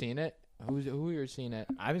have you dope. seen it? Who here seen it?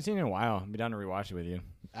 I haven't seen it in a while. I'll be down to rewatch it with you.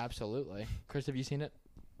 Absolutely. Chris, have you seen it?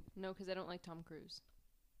 No, because I don't like Tom Cruise.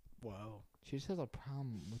 Whoa. She just has a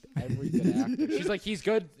problem with every good actor. She's like, he's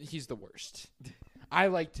good, he's the worst. I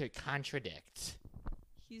like to contradict.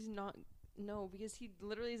 He's not. No, because he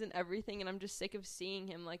literally is in everything, and I'm just sick of seeing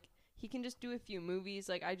him. Like, he can just do a few movies.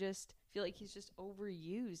 Like, I just feel like he's just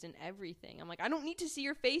overused in everything. I'm like, I don't need to see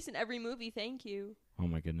your face in every movie. Thank you. Oh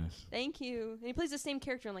my goodness. Thank you. And he plays the same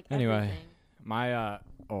character in, like, Anyway. everything. My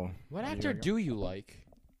What actor do you like?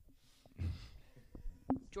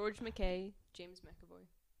 George McKay, James McAvoy.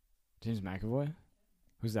 James McAvoy?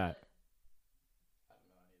 Who's that?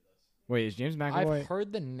 Wait, is James McAvoy? I've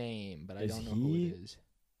heard the name, but I Is don't know who he- it is.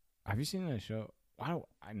 Have you seen that show? I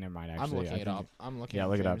never mind. Actually, I'm looking I it think up. I'm looking Yeah, at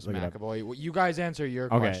look it up, James look it up. McAvoy. Well, you guys answer your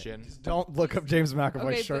Okay. question. Don't look up James McAvoy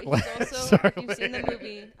Okay, shirtless. but he's also, if you've seen the shirtless.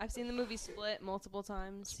 movie, I've seen the movie Split multiple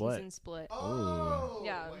times. Split. He's in Split. Oh.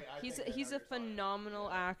 Yeah, he's a phenomenal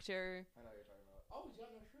actor. Oh, he's got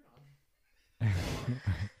no shirt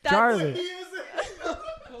on. Charlie.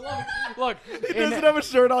 Look, He doesn't have a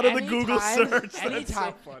shirt on in the Google anytime- search. That's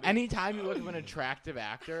Anytime, so funny. anytime you look up an attractive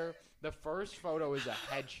actor, the first photo is a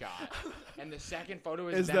headshot, and the second photo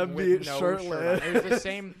is them them with being no shirtless. shirt on. It's the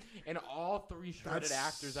same in all 3 shredded That's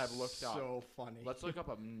actors I've looked up. So funny. Let's look up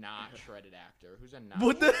a not shredded actor. Who's a not?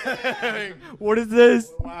 What the heck? What is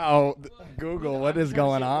this? Wow. Google, what is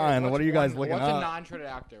going on? What's What are you guys one- looking What's a up? non-shredded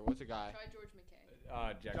actor? What's a guy? Try George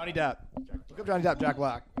McKay. Johnny Depp. Look up Johnny Depp, Jack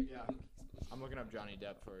Black. Yeah, I'm looking up Johnny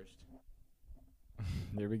Depp first.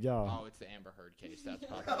 There we go. Oh, it's the Amber Heard case. That's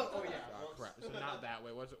popping up. Oh yeah. Crap. So not that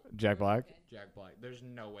way. What's it? Jack Black. Jack Black. There's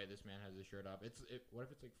no way this man has his shirt up. What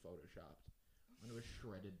if it's like photoshopped onto a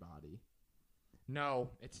shredded body? No,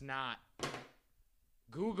 it's not.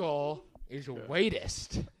 Google is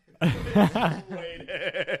waitist.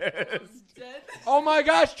 Oh my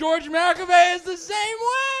gosh, George McAvoy is the same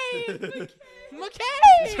way.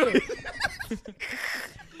 McKay.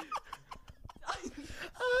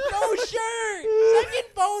 No shirt. Second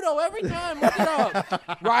photo every time. Look it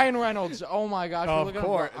up. Ryan Reynolds. Oh my gosh. Of we're looking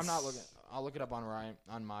course. I'm not looking. I'll look it up on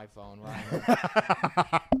my phone. Ryan.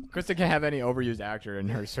 Krista can't have any overused actor in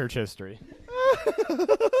her search history.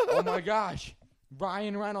 Oh my gosh.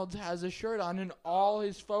 Ryan Reynolds has a shirt on in all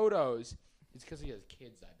his photos. It's because he has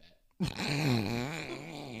kids, I bet.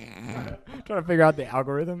 Trying to figure out the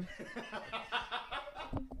algorithm.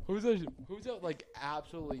 Who's a like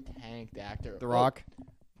absolutely tanked actor? The Rock.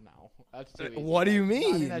 No, that's too easy. What do you I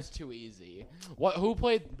think mean? that's too easy. Who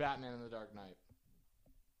played Batman in The Dark Knight?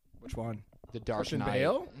 Which one? The Dark Christian Knight.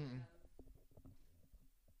 Bale? Mm.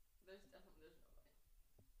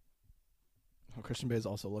 Oh, Christian Bale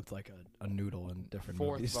also looked like a noodle in different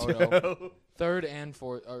Fourth movies. photo. too. Third and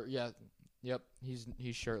fourth. Or yeah, yep. He's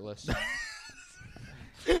shirtless.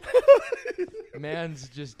 Man's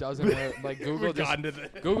just doesn't wear like Google.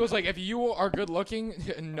 Google's like if you are good looking,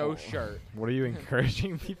 no shirt. What are you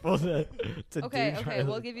encouraging people to Okay, do? okay, Charlie?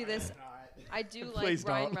 we'll give you this. I do like Please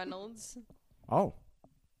Ryan don't. Reynolds Oh.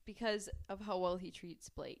 because of how well he treats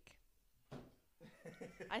Blake.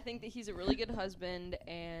 I think that he's a really good husband,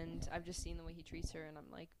 and I've just seen the way he treats her, and I'm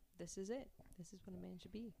like, this is it. This is what a man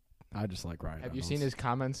should be. I just like Ryan. Have you seen his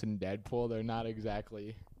comments in Deadpool? They're not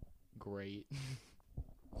exactly great.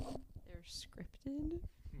 They're scripted.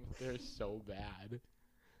 They're so bad.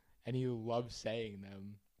 And he loves saying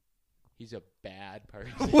them. He's a bad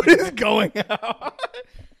person. What is going on?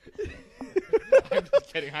 I'm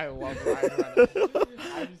just kidding. I love Ryan Reynolds.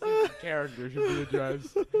 I just think the character should be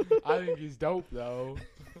addressed. I think he's dope, though.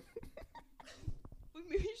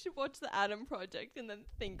 Maybe you should watch the Adam Project and then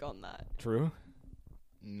think on that. True.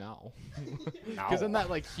 No. Because then that,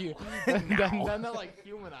 like, then that, like,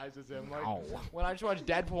 humanizes him. Like, when I just watch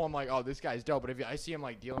Deadpool, I'm like, oh, this guy's dope. But if I see him,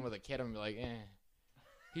 like, dealing with a kid, I'm like,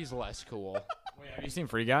 he's less cool. Wait, have you seen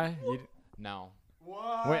Free Guy? No.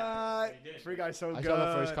 What? Wait. Free Guy's so I good. saw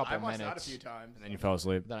the first couple I watched that a minutes. few times. And then you fell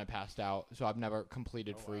asleep. Then I passed out, so I've never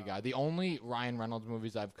completed Free Guy. The only Ryan Reynolds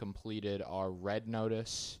movies I've completed are Red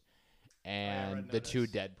Notice and Red the two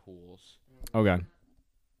Notice. Deadpools. Okay.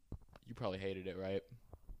 You probably hated it, right?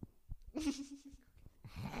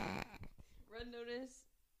 Red Notice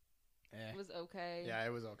was okay. Yeah,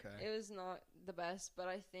 it was okay. It was not the best, but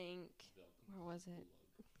I think where was it?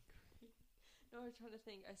 No, I'm trying to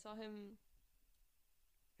think. I saw him.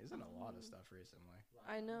 He's in a lot of stuff recently.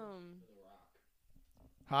 I know.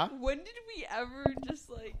 Huh? When did we ever just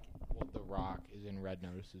like? Well, The Rock is in Red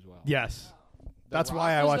Notice as well. Yes. The That's Rock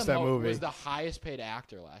why I was watched the that movie. Was the highest paid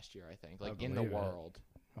actor last year, I think, like in the believe it. world.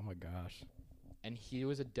 Oh my gosh. And he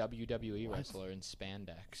was a WWE wrestler in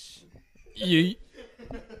spandex.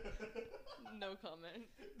 No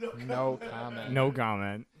comment. No comment. No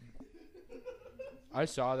comment. I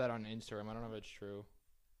saw that on Instagram. I don't know if it's true.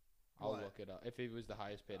 I'll What? look it up. If he was the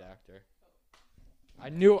highest paid actor. I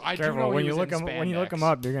do know Careful, when he you was look in him when you look him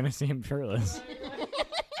spandex. up, you're gonna see him shirtless.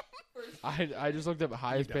 I just looked up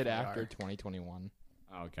highest paid definitely actor are. 2021,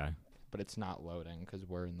 Oh, okay. but it's not loading because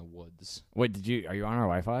we're in the woods. Wait, are you on our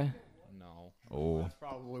Wi-Fi? No, Oh, That's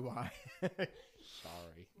probably why.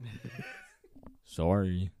 sorry.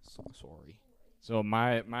 sorry. So sorry. So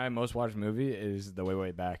my most watched movie is The Way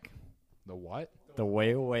Way Back. The what? The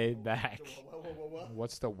Way Back.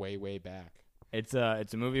 What's the way back? It's a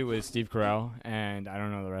movie with Steve Carell, and I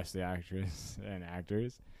don't know the rest of the actors and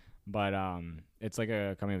actors, but it's like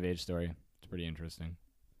a coming of age story. It's pretty interesting.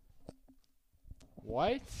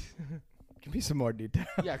 What? Give me some more detail.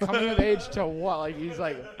 Yeah, coming of age to what? Like he's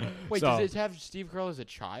like, wait, So- does it have Steve Carell as a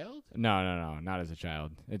child? No, not as a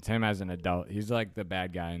child. It's him as an adult. He's like the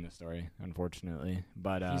bad guy in the story, unfortunately.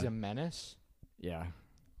 But He's a menace. yeah.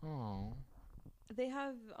 Oh. They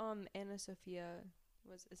have Anna Sophia.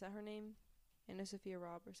 Is that her name? Anna Sophia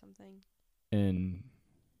Robb or something. And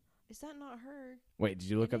Is that not her? wait, did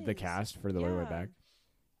you look It up the is. cast for The Way Way Yeah. Back?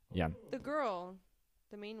 Yeah. The girl,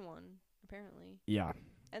 the main one, apparently. Yeah.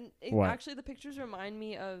 And What? actually, the pictures remind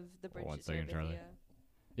me of the Bridget One second, Terabithia. Charlie.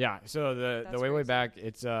 Yeah, so the That's Way Way crazy. Back,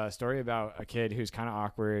 it's a story about a kid who's kind of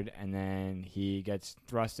awkward, and then he gets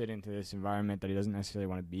thrusted into this environment that he doesn't necessarily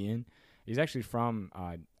want to be in. He's actually from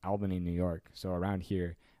Albany, New York, so around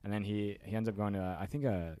here. And then he ends up going to, I think,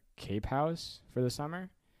 a Cape House for the summer.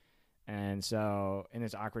 And so in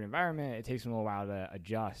this awkward environment, it takes him a little while to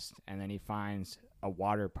adjust, and then he finds a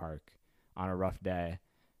water park on a rough day.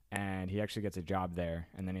 And he actually gets a job there,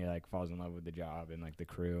 and then he like falls in love with the job and like the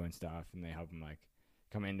crew and stuff, and they help him like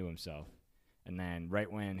come into himself. And then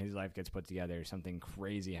right when his life gets put together, something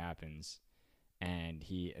crazy happens, and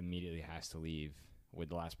he immediately has to leave with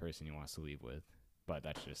the last person he wants to leave with. But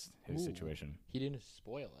that's just his Ooh. situation. He didn't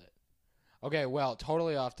spoil it. Okay, well,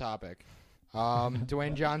 totally off topic.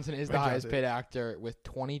 Dwayne Johnson is the Dwayne highest Johnson. paid actor with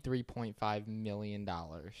 $23.5 million.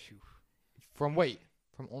 From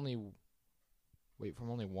only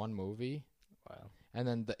one movie. Wow. And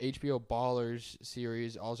then the HBO Ballers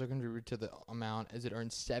series also contributed to the amount as it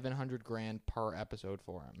earned $700,000 per episode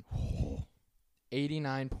for him.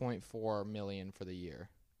 $89.4 million for the year.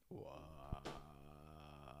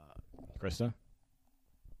 Krista?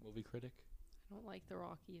 Movie critic? I don't like The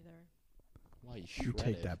Rock either. Why you You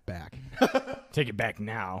take that back. Take it back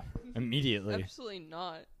now. Immediately. Absolutely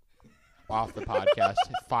not. Off the podcast.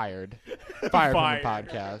 Fired. Fired from the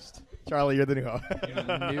podcast. Charlie, you're the new host.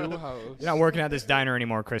 New host. You're not working at this diner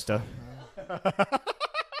anymore, Krista.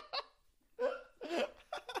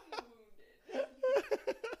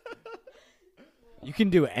 You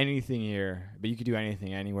can do anything here, but you can do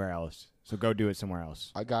anything anywhere else. So go do it somewhere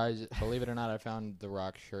else. Guys, believe it or not, I found The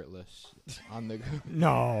Rock shirtless on the.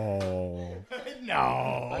 No.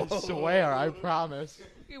 I swear, I promise.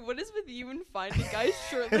 Okay, what is with you and finding guys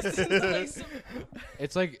shirtless?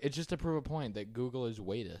 It's just to prove a point that Google is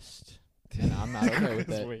weightist, and I'm not okay with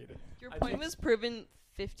it. Your point was proven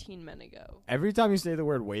 15 men ago. Every time you say the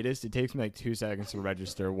word waitist, it takes me like 2 seconds to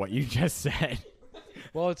register what you just said.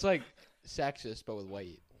 Well, it's like sexist, but with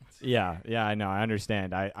weight. Yeah, I know. I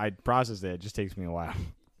understand. I processed it. It just takes me a while.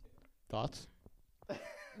 Thoughts?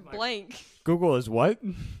 Blank. Google is what?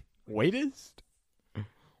 Waitist?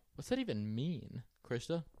 What's that even mean,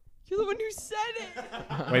 Christa? You're the one who said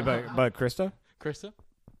it. Wait, but Christa? Christa?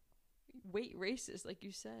 Wait, racist, like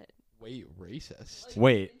you said. Wait, racist.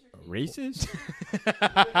 Wait, racist?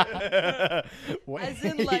 As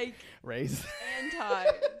in, like, race.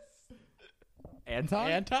 Anti.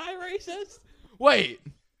 Anti-racist? Wait.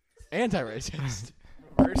 Anti-racist.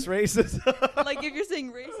 Reverse racist. Like, if you're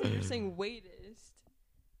saying racist, you're saying waitist.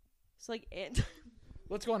 It's like anti.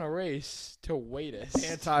 Let's go on a race to waitist.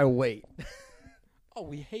 Anti-weight. Oh,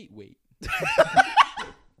 we hate weight.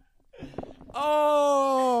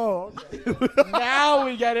 Oh! Now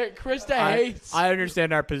we get it. Krista hates. I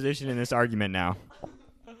understand our position in this argument now.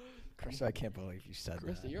 Chris, I can't believe you said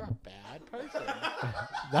Krista, that. you're a bad person.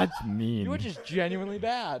 That's mean. You were just genuinely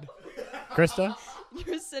bad. Krista?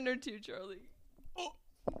 You're a sinner too, Charlie.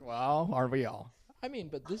 Well, aren't we all? I mean,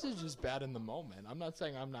 but this is just bad in the moment. I'm not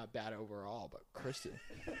saying I'm not bad overall, but Krista.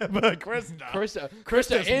 But Krista.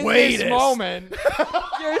 Krista, in waitist. this moment.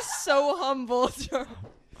 You're so humble, Charlie.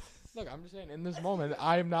 Look, I'm just saying, in this moment,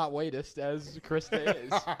 I am not waitist as Krista is.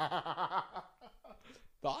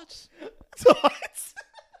 Thoughts?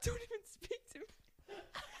 Don't even speak to me.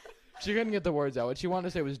 She couldn't get the words out. What she wanted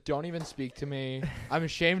to say was, don't even speak to me. I'm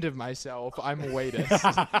ashamed of myself. I'm a waitist.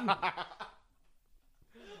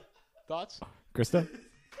 Thoughts? Krista?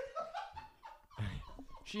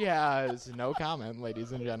 She has no comment,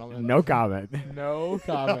 ladies and gentlemen. No comment. No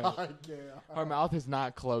comment. Her mouth is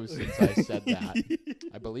not closed since I said that.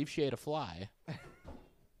 I believe she ate a fly.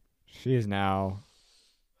 She is now...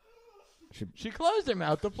 She closed her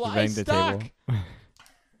mouth. The She fly banged is the stuck. table.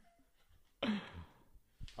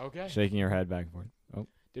 Okay. Shaking her head back and forth. Oh,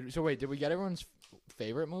 Did we get everyone's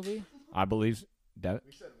favorite movie? I believe... That,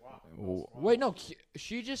 We said wow. Wait, no.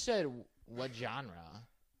 She just said what genre.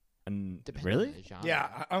 Depends really? on the genre. Yeah,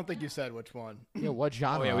 I don't think you said which one. Yeah, what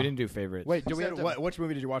genre? Oh, yeah, we didn't do favorites. Wait, do You we said have to... which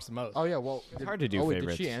movie did you watch the most? Oh, yeah, well... It's hard to do wait,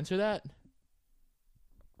 favorites. did she answer that?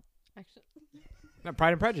 Actually, No,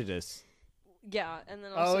 Pride and Prejudice. yeah, and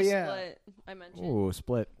then Oh, also yeah. Split. I mentioned. Ooh,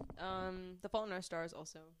 Split. The Fault in Our Stars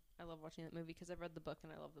also. I love watching that movie because I've read the book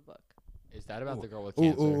and I love the book. Is that about the girl with Ooh,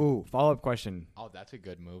 cancer? ooh. Follow-up question. Oh, that's a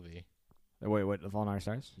good movie. Wait, what? The Fall in Our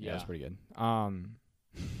Stars? Yeah. That's pretty good.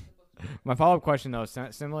 My follow-up question, though,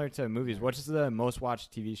 similar to movies, what's the most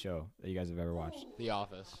watched TV show that you guys have ever watched? The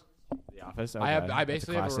Office. The Office? Okay. I That's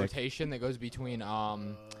basically have a classic. rotation that goes between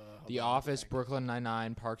The Office, Brooklyn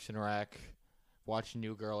Nine-Nine, Parks and Rec. Watched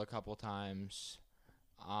New Girl a couple times.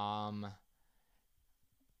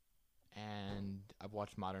 And I've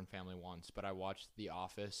watched Modern Family once, but I watched The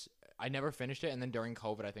Office. I never finished it, and then during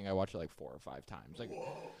COVID, I think I watched it like 4 or 5 times.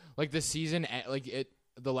 Like the season,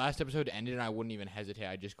 the last episode ended, and I wouldn't even hesitate.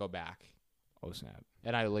 I'd just go back, Oh, snap.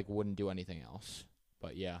 and I wouldn't do anything else.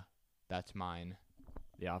 But yeah, that's mine.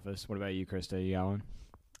 The Office. What about you, Krista? You got one?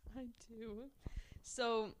 I do.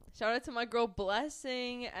 So, shout out to my girl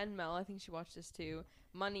Blessing and Mel. I think she watched this too.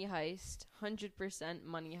 Money Heist. 100%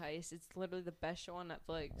 Money Heist. It's literally the best show on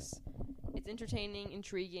Netflix. It's entertaining,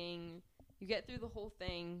 intriguing. You get through the whole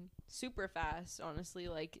thing super fast, honestly.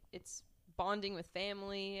 Like, it's bonding with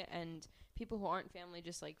family and people who aren't family,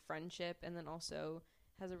 just like friendship. And then also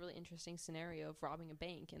has a really interesting scenario of robbing a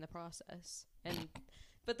bank in the process.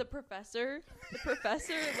 But the professor,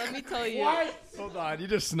 let me tell you. Hold on, you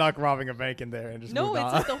just snuck robbing a bank in there and just No, moved it's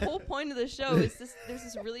on. like the whole point of the show is there's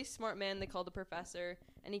this really smart man they call the professor,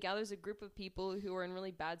 and he gathers a group of people who are in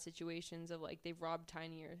really bad situations of like they've robbed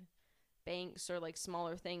tinier banks or like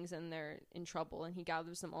smaller things and they're in trouble, and he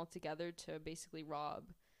gathers them all together to basically rob.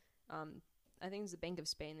 I think it's the Bank of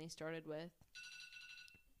Spain they started with.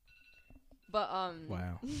 But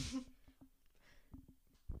Wow.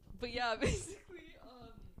 But yeah, basically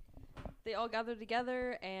they all gather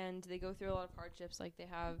together and they go through a lot of hardships. Like they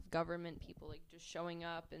have government people like just showing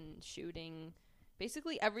up and shooting.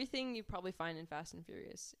 Basically everything you probably find in Fast and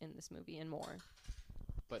Furious in this movie and more.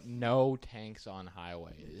 But no tanks on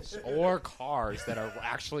highways or cars that are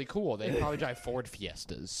actually cool. They probably drive Ford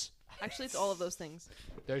Fiestas. Actually, it's all of those things.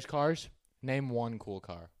 There's cars. Name one cool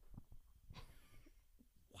car.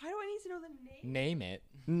 Why do I need to know the name? Name it.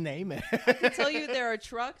 Name it. I can tell you there are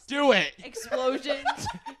trucks, Do it. explosions.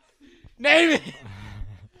 Name it.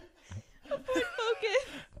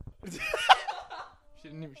 Focus. She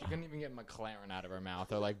didn't She couldn't even get McLaren out of her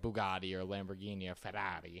mouth, or like Bugatti or Lamborghini or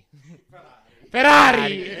Ferrari.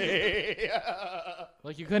 Ferrari.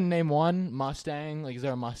 Like you couldn't name one Mustang. Like, is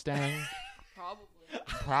there a Mustang?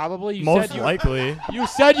 Probably. You Most said you, likely. You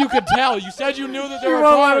said you could tell. You said you knew that there were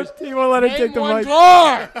won't cars. he won't let her Name take the one mic.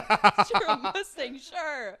 car. Sure, a Mustang,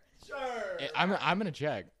 sure. I'm gonna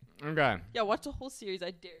check. Okay. Yeah, watch the whole series.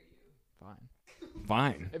 I dare you.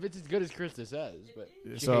 Fine. If it's as good as Christa says, but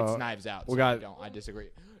she So, hates Knives Out. we So got- I disagree.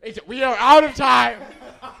 We are out of time.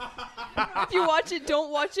 If you watch it,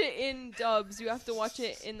 don't watch it in dubs. You have to watch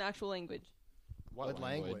it in the actual language. What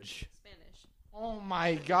language? Spanish. Oh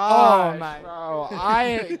my god, my- bro!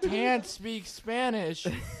 I can't speak Spanish.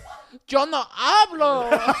 Yo no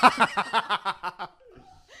hablo.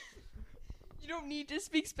 You don't need to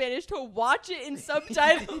speak Spanish to watch it in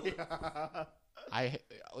subtitles.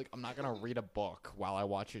 I'm not gonna read a book while I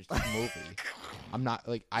watch a movie. I'm not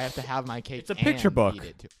I have to have my cake. It's a picture and book. Eat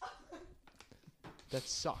it too. That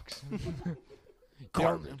sucks.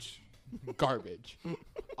 Garbage. Garbage.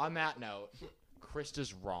 On that note,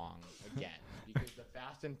 Christa's wrong again because the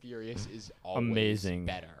Fast and Furious is always Amazing.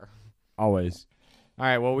 better. Always. All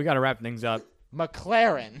right. Well, we got to wrap things up.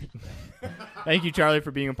 McLaren. Thank you, Charlie,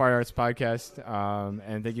 for being a part of this podcast.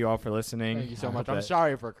 And thank you all for listening. Thank you so I much. hope I'm that-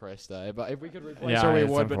 sorry for Krista, but if we could replace Yeah, her, we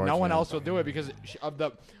it's would. But no one unfortunate. else will do it because of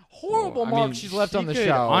the horrible I mark mean, she's left she on the could-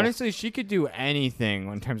 show. Honestly, she could do anything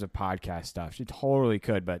in terms of podcast stuff. She totally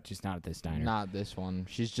could, but just not at this diner. Not this one.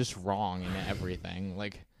 She's just wrong in everything.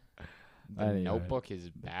 The Anyway. Notebook is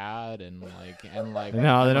bad, and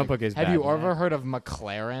No, the Notebook is Have bad. you ever heard of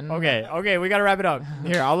McLaren? Okay, we got to wrap it up.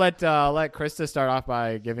 Here, I'll let Krista start off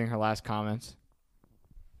by giving her last comments.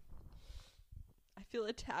 I feel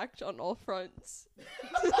attacked on all fronts.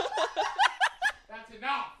 That's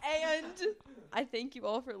enough. And I thank you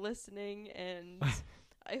all for listening, and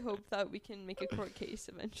I hope that we can make a court case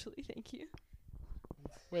eventually. Thank you.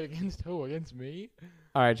 Wait, against who? Against me?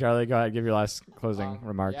 All right, Charlie, go ahead. Give your last closing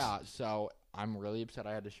remarks. Yeah, so I'm really upset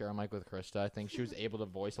I had to share a mic with Krista. I think she was able to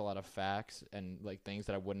voice a lot of facts and things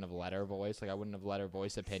that I wouldn't have let her voice. I wouldn't have let her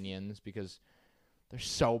voice opinions because they're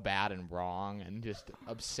so bad and wrong and just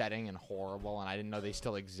upsetting and horrible, and I didn't know they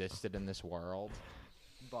still existed in this world.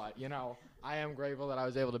 But, I am grateful that I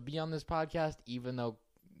was able to be on this podcast, even though,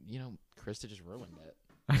 Krista just ruined it.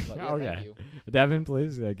 But, yeah, Okay. Thank you. Devin,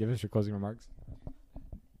 please give us your closing remarks.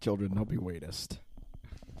 Children, don't be weightest.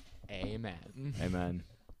 Amen. Amen.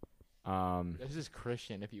 This is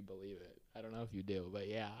Christian, if you believe it. I don't know if you do, but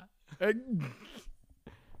yeah.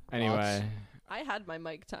 Anyway. I had my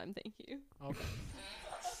mic time. Thank you. Okay.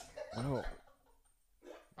 Oh.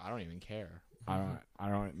 I don't even care. I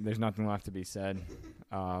don't. There's nothing left to be said.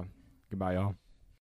 Goodbye, y'all.